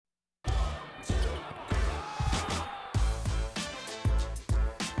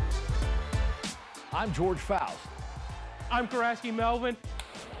I'm George Faust. I'm Karaski, Melvin,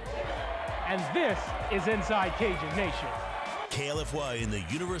 and this is Inside Cajun Nation. KLFY and the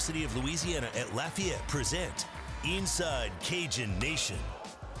University of Louisiana at Lafayette present Inside Cajun Nation.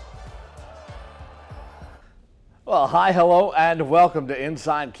 Well, hi, hello, and welcome to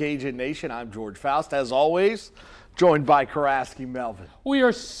Inside Cajun Nation. I'm George Faust, as always, joined by Karaski, Melvin. We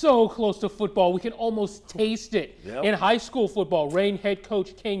are so close to football, we can almost taste it. Yep. In high school football, Rayne head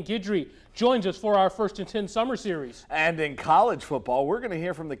coach Caine Guidry joins us for our First and 10 summer series. And in college football, we're going to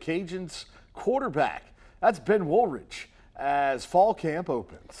hear from the Cajuns quarterback. That's Ben Wooldridge as fall camp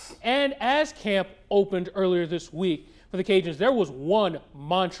opens. And as camp opened earlier this week for the Cajuns, there was one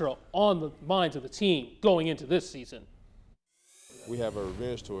mantra on the minds of the team going into this season. We have a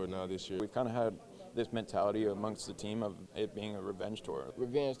revenge tour now this year. We kind of had this mentality amongst the team of it being a revenge tour.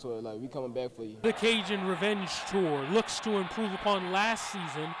 Revenge tour, like we coming back for you. The Cajun Revenge Tour looks to improve upon last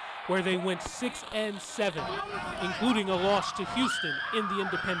season, where they went 6-7, including a loss to Houston in the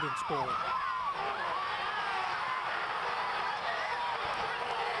Independence Bowl.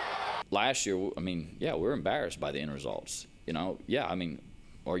 Last year, we're embarrassed by the end results.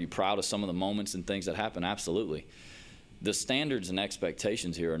 Are you proud of some of the moments and things that happen? Absolutely. The standards and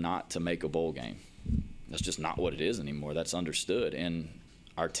expectations here are not to make a bowl game. That's just not what it is anymore. That's understood, and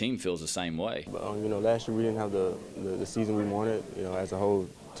our team feels the same way. Last year we didn't have the season we wanted, as a whole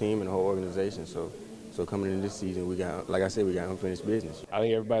team and a whole organization. So coming into this season, we got unfinished business. I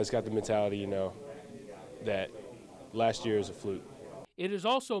think everybody's got the mentality, that last year is a fluke. It is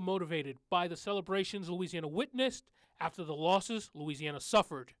also motivated by the celebrations Louisiana witnessed after the losses Louisiana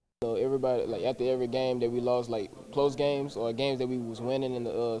suffered. So everybody, after every game that we lost, close games or games that we was winning in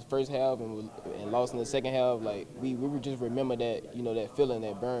the first half and lost in the second half, we would just remember that, that feeling,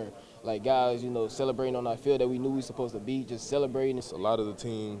 that burn. Guys, celebrating on our field that we knew we were supposed to be, just celebrating. A lot of the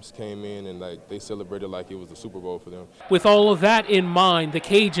teams came in and they celebrated like it was the Super Bowl for them. With all of that in mind, the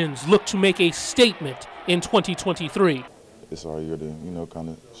Cajuns look to make a statement in 2023. It's our year to, kind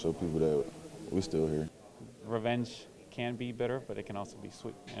of show people that we're still here. Revenge can be bitter, but it can also be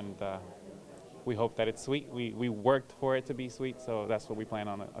sweet, and we hope that it's sweet. We worked for it to be sweet, so that's what we plan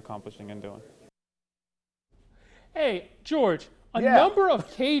on accomplishing and doing. Hey, George, a number of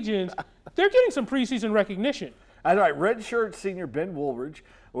Cajuns, they're getting some preseason recognition. That's right. Redshirt senior Ben Wooldridge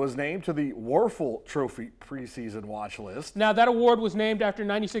was named to the Werfel Trophy preseason watch list. Now, that award was named after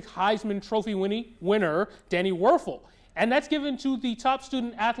 96 Heisman Trophy winner Danny Werfel. And that's given to the top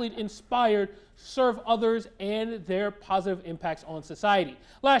student athlete inspired to serve others and their positive impacts on society.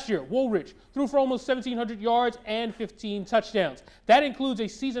 Last year, Wooldridge threw for almost 1,700 yards and 15 touchdowns. That includes a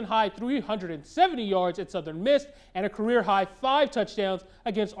season-high 370 yards at Southern Miss and a career-high 5 touchdowns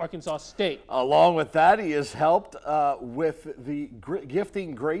against Arkansas State. Along with that, he has helped with the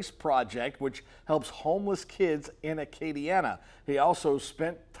Gifting Grace Project, which helps homeless kids in Acadiana. He also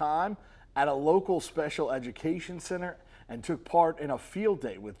spent time at a local special education center and took part in a field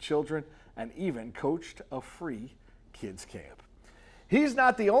day with children and even coached a free kids camp. He's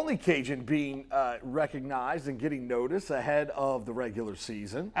not the only Cajun being recognized and getting notice ahead of the regular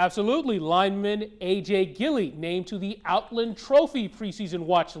season. Absolutely. Lineman A.J. Gilly named to the Outland Trophy preseason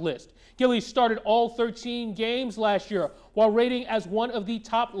watch list. Gilly started all 13 games last year while rating as one of the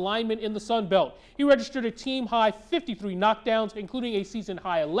top linemen in the Sun Belt. He registered a team-high 53 knockdowns, including a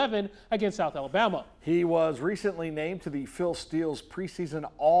season-high 11 against South Alabama. He was recently named to the Phil Steele's preseason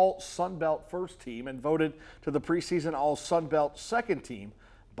All-Sun Belt first team and voted to the preseason All-Sun Belt second team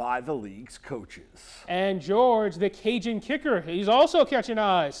by the league's coaches. And George, the Cajun kicker, he's also catching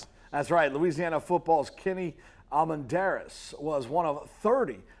eyes. That's right. Louisiana football's Kenny Almendarez was one of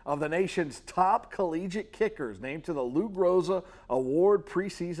 30 of the nation's top collegiate kickers named to the Lou Groza Award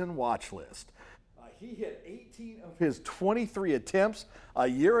preseason watch list. He hit 18 of his 23 attempts a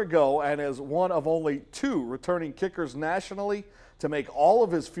year ago and is one of only 2 returning kickers nationally to make all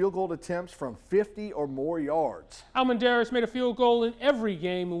of his field goal attempts from 50 or more yards. Almendarez made a field goal in every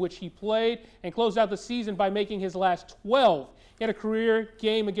game in which he played and closed out the season by making his last 12. He had a career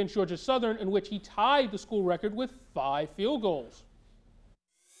game against Georgia Southern in which he tied the school record with 5 field goals.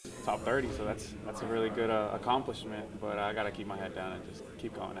 Top 30, so that's a really good accomplishment, but I got to keep my head down and just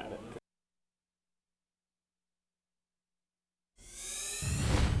keep going at it.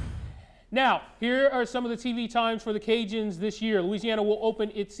 Now, here are some of the TV times for the Cajuns this year. Louisiana will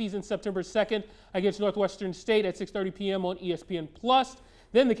open its season September 2nd against Northwestern State at 6:30 p.m. on ESPN+.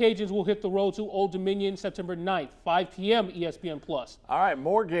 Then the Cajuns will hit the road to Old Dominion September 9th, 5 p.m. ESPN+. All right,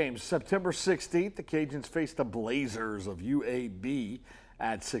 more games. September 16th, the Cajuns face the Blazers of UAB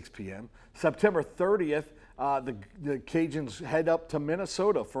at 6 p.m. September 30th, the Cajuns head up to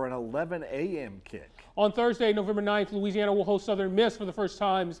Minnesota for an 11 a.m. kick. On Thursday, November 9th, Louisiana will host Southern Miss for the first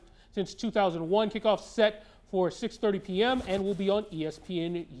time since 2001. Kickoff set for 6:30 p.m. and will be on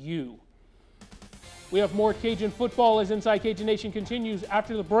ESPNU. We have more Cajun football as Inside Cajun Nation continues.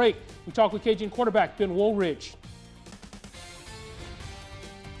 After the break, we talk with Cajun quarterback Ben Wooldridge.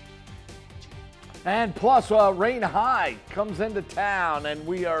 And plus, Rayne High comes into town, and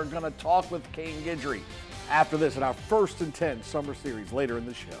we are going to talk with Caine Guidry after this in our First and 10 Summer Series later in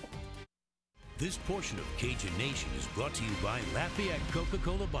the show. This portion of Cajun Nation is brought to you by Lafayette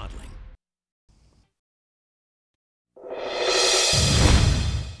Coca-Cola Bottling.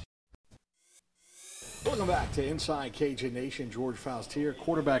 Welcome back to Inside Cajun Nation. George Faust here.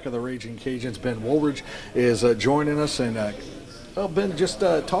 Quarterback of the Ragin Cajuns, Ben Wooldridge, is joining us. And Ben, just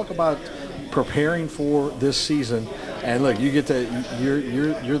talk about preparing for this season. And look, you get to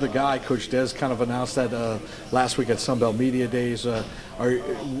you're the guy. Coach Des kind of announced that last week at Sunbelt Media Days.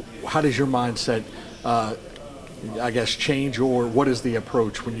 How does your mindset, I guess, change, or what is the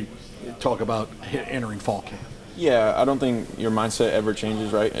approach when you talk about entering fall camp? Yeah, I don't think your mindset ever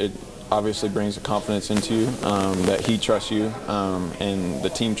changes, right? It obviously brings a confidence into you that he trusts you and the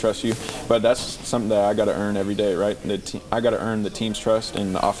team trusts you. But that's something that I got to earn every day, right? I got to earn the team's trust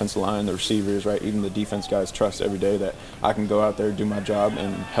and the offensive line, the receivers, right? Even the defense guys trust every day that I can go out there, do my job,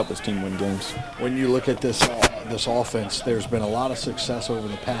 and help this team win games. When you look at this offense, there's been a lot of success over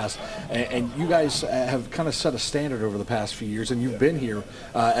the past, and you guys have kind of set a standard over the past few years, and you've been here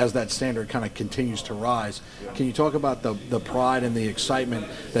as that standard kind of continues to rise. Can you talk about the pride and the excitement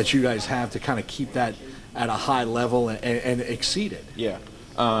that you guys have to kind of keep that at a high level and exceed it? Yeah.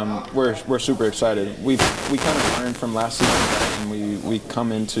 We're super excited. We kind of learned from last season, right? And we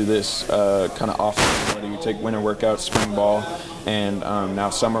come into this kind of off-season, whether you take winter workouts, spring ball, and now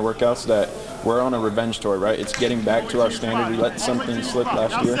summer workouts, that we're on a revenge tour, right? It's getting back to our standard. We let something slip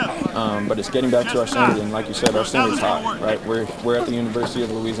last year, but it's getting back to our standard. And like you said, our standard's high, right? We're at the University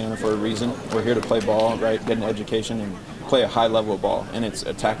of Louisiana for a reason. We're here to play ball, right? Get an education and play a high level of ball, and it's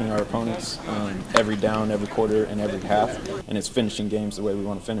attacking our opponents every down, every quarter, and every half, and it's finishing games the way we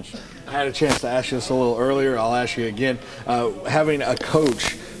want to finish. I had a chance to ask you this a little earlier. I'll ask you again. Having a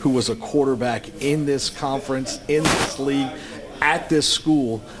coach who was a quarterback in this conference, in this league, at this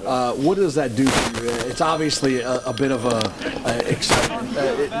school, what does that do for you? It's obviously a bit of excitement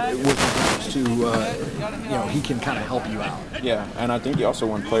with regards to, he can kind of help you out. Yeah, and I think he also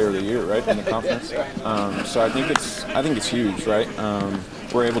won Player of the Year, right, in the conference. So I think it's huge, right?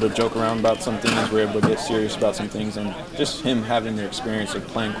 We're able to joke around about some things. We're able to get serious about some things, and just him having the experience of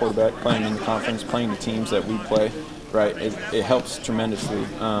playing quarterback, playing in the conference, playing the teams that we play, right? It helps tremendously.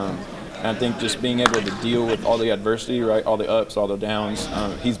 And I think just being able to deal with all the adversity, right, all the ups, all the downs,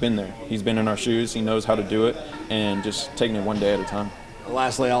 he's been there. He's been in our shoes. He knows how to do it, and just taking it one day at a time.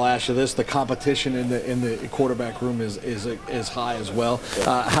 Lastly, I'll ask you this: the competition in the quarterback room is high as well.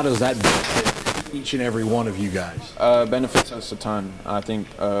 How does that benefit each and every one of you guys? Benefits us a ton. I think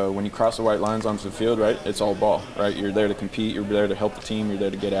when you cross the white lines onto the field, right, it's all ball, right? You're there to compete. You're there to help the team. You're there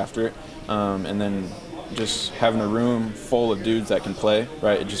to get after it, and then just having a room full of dudes that can play,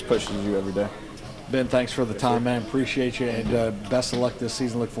 right, it just pushes you every day. Ben, thanks for the time, man. Appreciate you, and best of luck this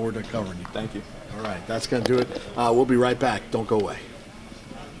season. Look forward to covering you. Thank you. All right, that's going to do it. We'll be right back. Don't go away.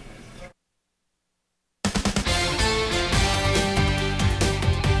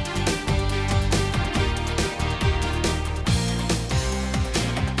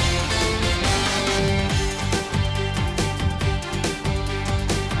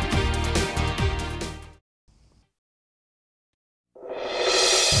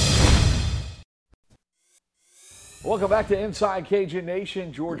 Welcome back to Inside Cajun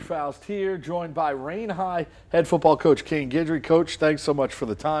Nation. George Faust here, joined by Rayne High head football coach Caine Guidry. Coach, thanks so much for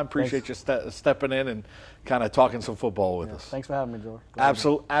the time. Appreciate you stepping in and kind of talking some football with us. Thanks for having me, George.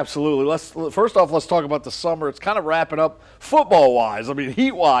 Absolutely. First off, let's talk about the summer. It's kind of wrapping up football-wise. I mean,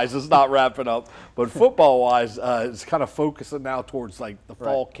 heat-wise, it's not wrapping up, but football-wise, it's kind of focusing now towards like the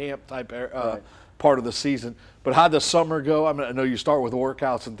fall camp type part of the season. But how'd the summer go? I mean, I know you start with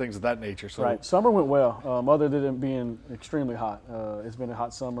workouts and things of that nature. So. Right. Summer went well, other than it being extremely hot. It's been a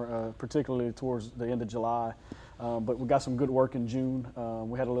hot summer, particularly towards the end of July. But we got some good work in June.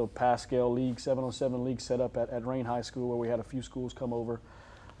 We had a little pass-scale league, 7-on-7 league set up at Rayne High School, where we had a few schools come over.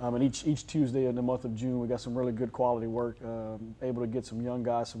 And each Tuesday in the month of June, we got some really good quality work, able to get some young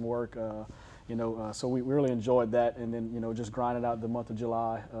guys some work. So we really enjoyed that, and then just grinding out the month of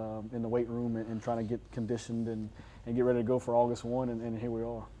July in the weight room and trying to get conditioned and get ready to go for August 1, and here we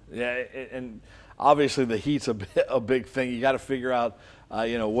are. Yeah, and obviously the heat's a big thing. You got to figure out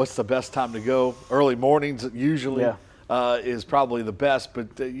what's the best time to go? Early mornings usually is probably the best,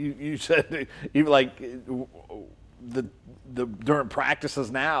 but you said even like the during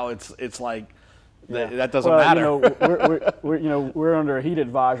practices now, it's like that doesn't matter. We're under a heat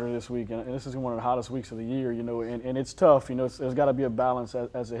advisory this week, and this is one of the hottest weeks of the year. And it's tough. There's got to be a balance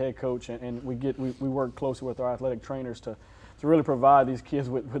as a head coach, and we work closely with our athletic trainers to really provide these kids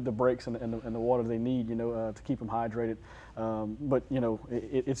with the breaks and the water they need, to keep them hydrated. But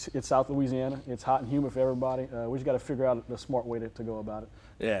it's South Louisiana. It's hot and humid for everybody. We just got to figure out the smart way to go about it.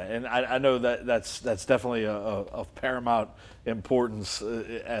 Yeah, and I know that's definitely of paramount importance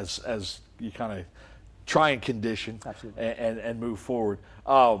as you kind of try and condition and move forward.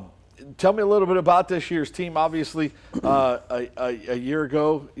 Tell me a little bit about this year's team. Obviously, a year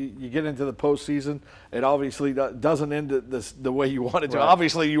ago, you get into the postseason. It obviously doesn't end the way you wanted to. Right.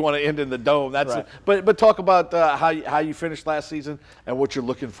 Obviously, you want to end in the dome. That's right. But talk about how you finished last season and what you're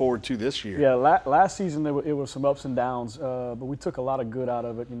looking forward to this year. Yeah, last season it was some ups and downs, but we took a lot of good out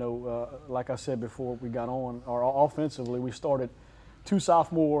of it. Like I said before we got on, offensively we started 2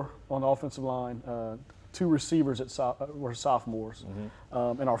 sophomore on the offensive line. 2 receivers were sophomores,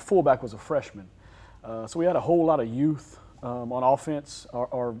 and our fullback was a freshman. So we had a whole lot of youth on offense.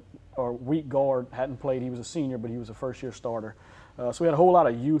 Our weak guard hadn't played. He was a senior, but he was a first-year starter. So we had a whole lot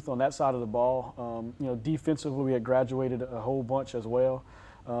of youth on that side of the ball. Defensively, we had graduated a whole bunch as well.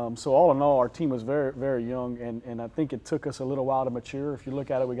 So all in all, our team was very, very young, and I think it took us a little while to mature. If you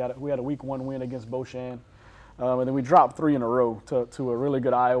look at it, we had a week 1 win against Beauchamp. And then we dropped 3 in a row to a really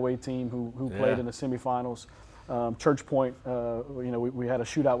good Iowa team who played in the semifinals. Church Point, we had a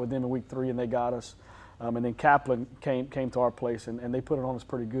shootout with them in week 3 and they got us. And then Kaplan came to our place and they put it on us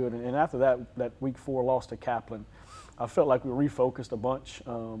pretty good. And after that week 4 loss to Kaplan, I felt like we refocused a bunch.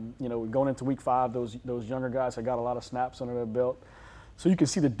 Going into week 5, those younger guys had got a lot of snaps under their belt. So you can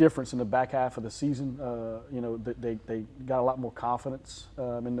see the difference in the back half of the season. They got a lot more confidence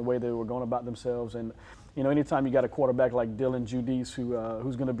in the way they were going about themselves. And anytime you got a quarterback like Dylan Judice,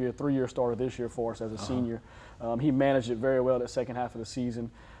 who's going to be a 3-year starter this year for us as a senior, he managed it very well that second half of the season.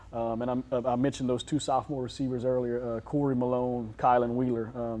 And I mentioned those 2 sophomore receivers earlier, Corey Malone, Kylan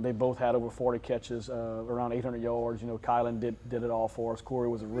Wheeler. They both had over 40 catches, around 800 yards. Kylan did it all for us. Corey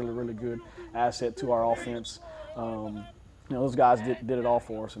was a really, really good asset to our offense. Those guys did it all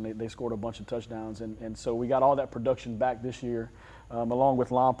for us, and they scored a bunch of touchdowns. And so we got all that production back this year, along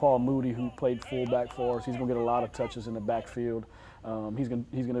with Lon Paul Moody, who played fullback for us. He's going to get a lot of touches in the backfield. He's going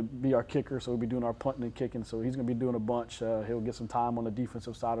to be our kicker, so we'll be doing our punting and kicking. So he's going to be doing a bunch. He'll get some time on the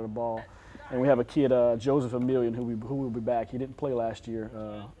defensive side of the ball. And we have a kid, Joseph Emilian, who will be back. He didn't play last year.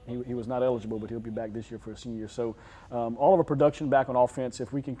 He was not eligible, but he'll be back this year for a senior. So all of our production back on offense,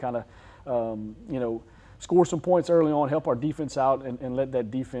 if we can kind of, score some points early on, help our defense out, and let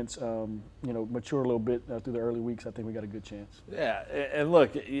that defense, mature a little bit through the early weeks, I think we got a good chance. Yeah, and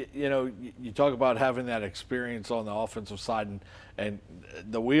look, you talk about having that experience on the offensive side, and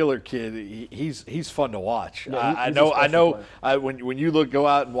the Wheeler kid, he's fun to watch. Yeah, I know. When you go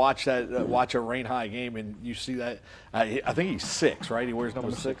out and watch a Rayne High game, and you see that, I think he's 6, right? He wears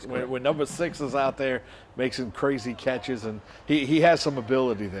number 6. When number 6 is out there, makes some crazy catches, and he has some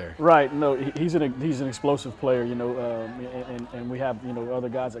ability there. Right. No, he's an explosive player, and we have other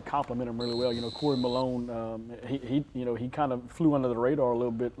guys that complement him really well. Corey Malone, he kind of flew under the radar a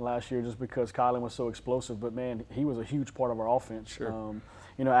little bit last year just because Kylan was so explosive. But man, he was a huge part of our offense. Sure.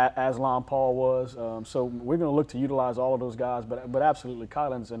 As Lon Paul was. So we're going to look to utilize all of those guys. But absolutely,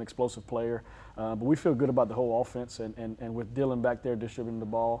 Kylan's an explosive player. But we feel good about the whole offense, and with Dylan back there distributing the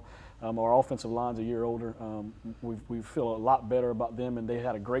ball. Our offensive line's a year older. We feel a lot better about them, and they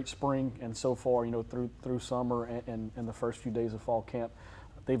had a great spring. And so far, through summer and the first few days of fall camp,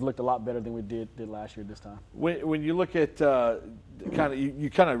 they've looked a lot better than we did last year this time. When you look at you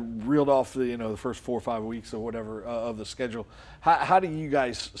kind of reeled off the first 4 or 5 weeks or whatever of the schedule. How do you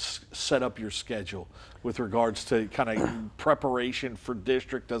guys set up your schedule with regards to kind of preparation for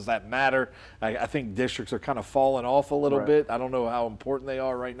district? Does that matter? I think districts are kind of falling off a little bit. I don't know how important they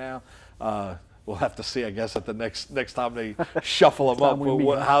are right now. We'll have to see, I guess, at the next time they shuffle them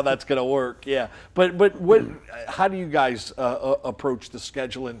up, how that's going to work. Yeah, but how do you guys approach the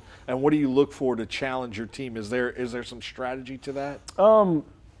schedule, and what do you look for to challenge your team? Is there some strategy to that?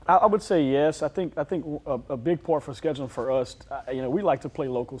 I would say yes. I think a big part for scheduling for us, we like to play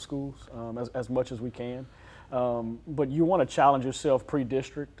local schools as much as we can. But you want to challenge yourself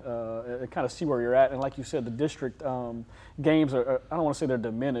pre-district and kind of see where you're at. And like you said, the district games are, I don't want to say they're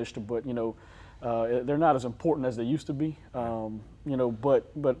diminished, but They're not as important as they used to be, but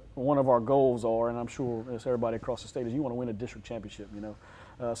one of our goals are, and I'm sure as everybody across the state is, you want to win a district championship,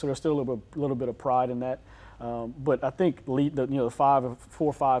 so there's still a little bit of pride in that. But I think the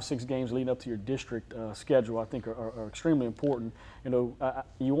 4, 5, 6 games leading up to your district schedule, I think are extremely important. You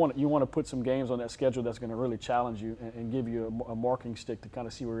want to put some games on that schedule that's going to really challenge you and give you a marking stick to kind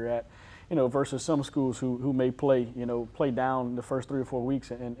of see where you're at. Versus some schools who may play down the first 3 or 4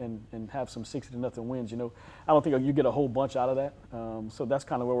 weeks and have some 60-0 wins. I don't think you get a whole bunch out of that. So that's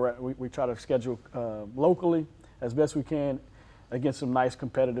kind of where we're at. We try to schedule locally as best we can against some nice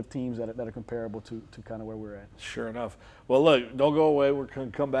competitive teams that are comparable to kind of where we're at. Sure enough. Well, look, don't go away. We're going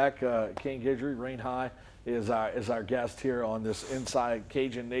to come back. Caine Guidry, Rayne High, is our guest here on this Inside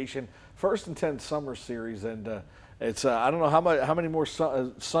Cajun Nation First and 10 Summer Series, and it's I don't know how many more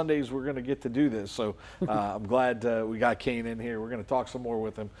Sundays we're going to get to do this. So I'm glad we got Caine in here. We're going to talk some more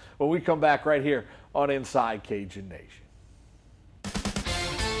with him when we come back right here on Inside Cajun Nation.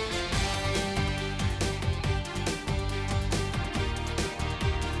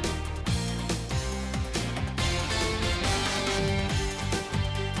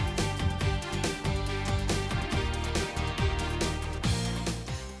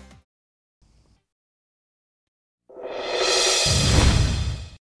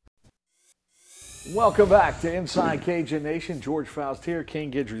 Welcome back to Inside Cajun Nation. George Faust here,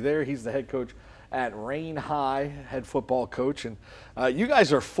 Caine Guidry there. He's the head coach at Rayne High, head football coach. And you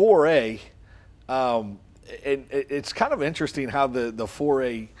guys are 4A. And it's kind of interesting how the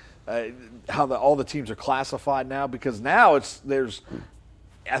 4A, all the teams are classified now, because now I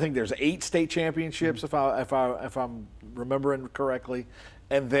think there's 8 state championships if I'm remembering correctly,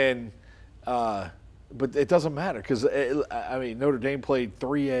 and then but it doesn't matter because Notre Dame played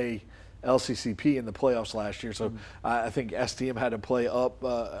 3A LCCP in the playoffs last year, so I think STM had to play up.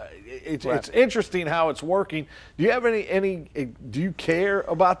 It's interesting how it's working. Do you have do you care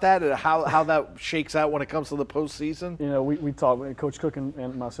about that and how that shakes out when it comes to the postseason? We talked, Coach Cook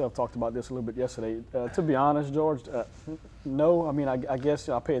and myself talked about this a little bit yesterday. To be honest, George, no. I guess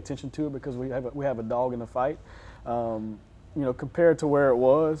I pay attention to it because we have a dog in the fight. Compared to where it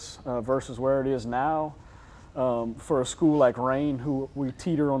was versus where it is now. For a school like Rayne, who we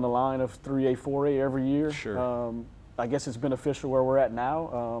teeter on the line of 3A, 4A every year, sure. I guess it's beneficial where we're at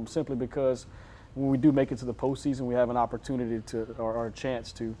now, simply because when we do make it to the postseason, we have an opportunity or a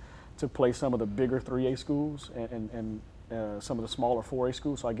chance to play some of the bigger 3A schools and some of the smaller 4A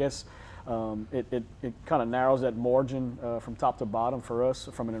schools. So I guess it kind of narrows that margin from top to bottom for us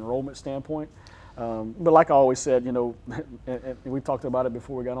from an enrollment standpoint. But like I always said, and we talked about it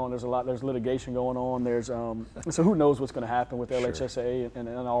before we got on. There's litigation going on. So who knows what's going to happen with LHSA and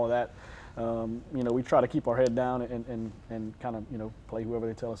all of that. We try to keep our head down and kind of play whoever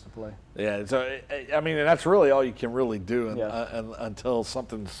they tell us to play. Yeah. So and that's really all you can really do until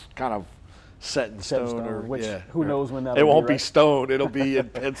something's kind of set in stone, who knows when that. It won't be stone. It'll be in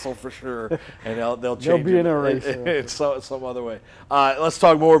pencil for sure, and they'll change. They'll be in a race. It's some other way. Let's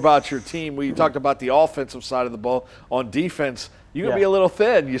talk more about your team. We talked about the offensive side of the ball. On defense, you're gonna be a little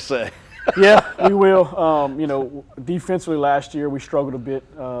thin, you say. Yeah, we will. Defensively last year we struggled a bit.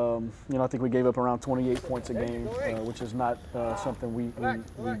 I think we gave up around 28 points a game, which is not something we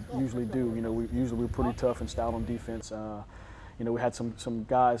usually do. We're pretty tough and stout on defense. We had some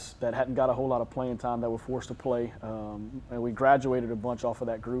guys that hadn't got a whole lot of playing time that were forced to play, and we graduated a bunch off of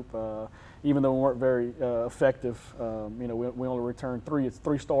that group. Even though we weren't very effective, we only returned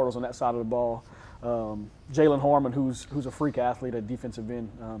 3 starters on that side of the ball. Jalen Harmon, who's a freak athlete at defensive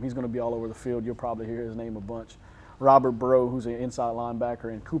end, he's going to be all over the field. You'll probably hear his name a bunch. Robert Bro, who's an inside linebacker,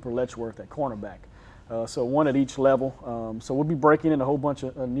 and Cooper Letchworth at cornerback. So one at each level. So we'll be breaking in a whole bunch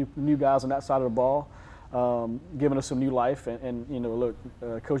of new guys on that side of the ball. Giving us some new life, and look,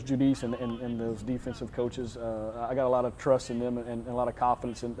 Coach Judice and those defensive coaches, I got a lot of trust in them and a lot of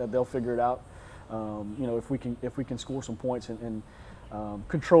confidence in that they'll figure it out. If we can score some points and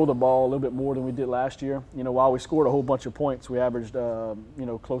control the ball a little bit more than we did last year. While we scored a whole bunch of points, we averaged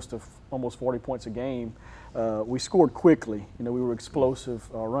close to almost 40 points a game. We scored quickly. We were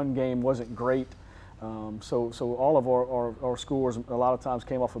explosive. Our run game wasn't great. So all of our scores a lot of times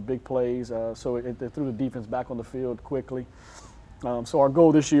came off of big plays. So it threw the defense back on the field quickly. So our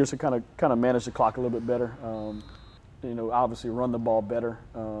goal this year is to kind of manage the clock a little bit better. Obviously run the ball better.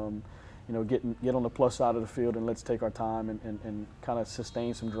 Get on the plus side of the field and let's take our time and kind of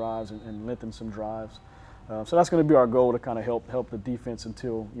sustain some drives and lengthen some drives. So that's going to be our goal, to kind of help the defense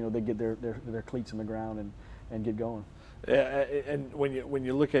until they get their cleats in the ground and get going. Yeah, and when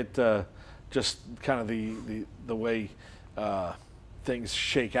you look at just kind of the way things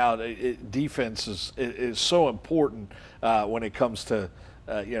shake out. Defense is so important when it comes to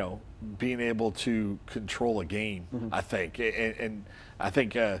being able to control a game. I think, and I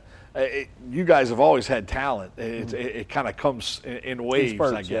think you guys have always had talent. It kind of comes in waves,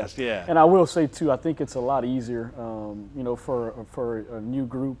 spurts, I guess. Yeah. And I will say too, I think it's a lot easier, for a new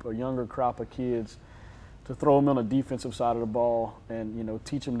group, a younger crop of kids, to throw them on the defensive side of the ball and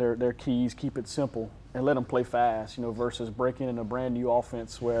teach them their keys, keep it simple, and let them play fast. Versus breaking in a brand new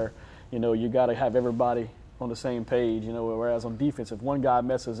offense where you got to have everybody on the same page. Whereas on defense, if one guy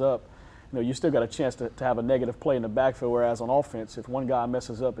messes up, you still got a chance to have a negative play in the backfield, whereas on offense, if one guy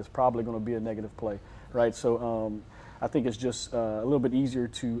messes up, it's probably going to be a negative play, right? So I think it's just a little bit easier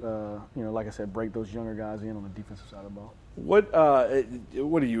to, like I said, break those younger guys in on the defensive side of the ball. What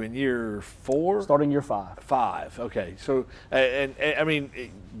are you, in year 4? Starting year 5. 5, okay. So, and I mean,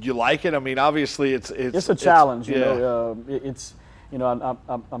 you like it? I mean, obviously it's a challenge, it's.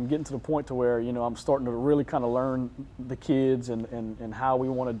 I'm getting to the point to where, I'm starting to really kind of learn the kids and how we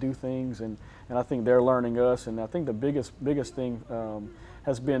want to do things, and I think they're learning us. And I think the biggest thing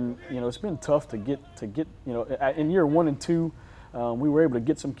has been, it's been tough to get in year 1 and 2, we were able to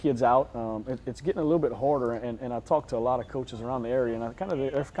get some kids out. It's getting a little bit harder, and I talked to a lot of coaches around the area, and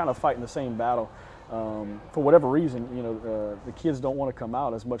they're kind of fighting the same battle. For whatever reason, the kids don't want to come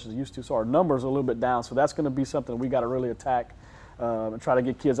out as much as they used to, so our numbers are a little bit down. So that's going to be something we got to really attack. And try to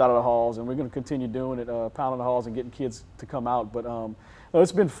get kids out of the halls, and we're going to continue doing it, pounding the halls and getting kids to come out. But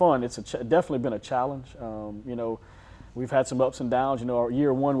it's been fun. It's definitely been a challenge. We've had some ups and downs. Our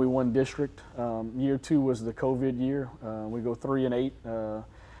year 1 we won district. Year 2 was the COVID year. We go 3-8.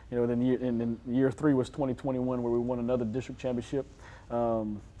 Then year 3 was 2021, where we won another district championship.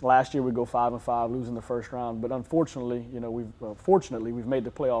 Last year we go 5-5, losing the first round. But unfortunately, fortunately we've made the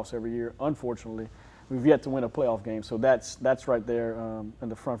playoffs every year. Unfortunately, we've yet to win a playoff game, so that's right there in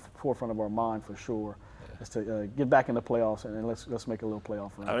the forefront of our mind for sure, is to get back in the playoffs and let's make a little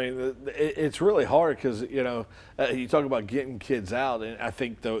playoff run. I mean, it's really hard because you talk about getting kids out, and I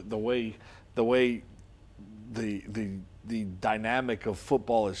think the way the dynamic of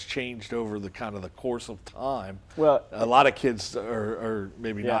football has changed over the kind of the course of time. Well, a lot of kids are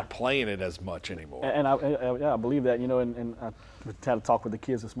maybe not playing it as much anymore. And I believe that, and I had a talk with the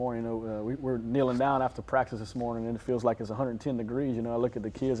kids this morning. We're kneeling down after practice this morning, and it feels like it's 110 degrees. I look at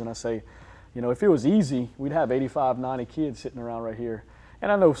the kids and I say, if it was easy, we'd have 85, 90 kids sitting around right here.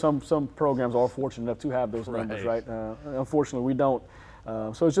 And I know some programs are fortunate enough to have those numbers, right? Unfortunately, we don't.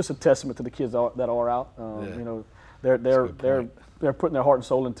 So it's just a testament to the kids that are out. They're putting their heart and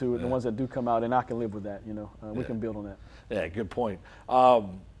soul into it. And the ones that do come out, and I can live with that. We can build on that. Yeah, good point.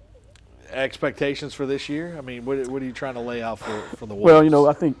 Expectations for this year? I mean, what are you trying to lay out for the Wolves? Well,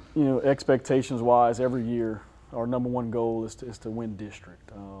 I think expectations-wise, every year our number one goal is to win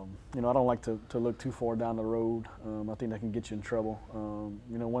district. I don't like to look too far down the road. I think that can get you in trouble.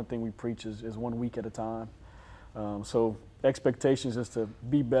 One thing we preach is 1 week at a time. So expectations is to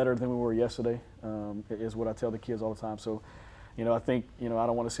be better than we were yesterday, is what I tell the kids all the time. So, I think, I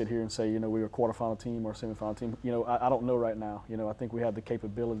don't want to sit here and say, we're a quarterfinal team or a semifinal team. I don't know right now. I think we have the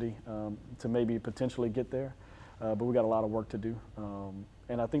capability to maybe potentially get there, but we got a lot of work to do.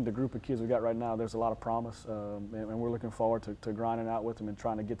 And I think the group of kids we got right now, there's a lot of promise, and we're looking forward to grinding out with them and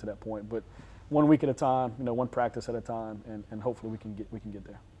trying to get to that point. But 1 week at a time, one practice at a time, and hopefully we can get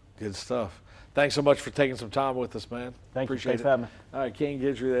there. Good stuff. Thanks so much for taking some time with us, man. Appreciate it. Thanks for having me. All right, Caine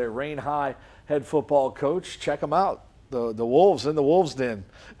Guidry there, Rayne High head football coach. Check them out, the Wolves in the Wolves Den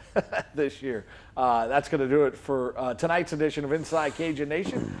this year. That's going to do it for tonight's edition of Inside Cajun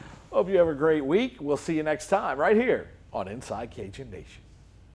Nation. Hope you have a great week. We'll see you next time right here on Inside Cajun Nation.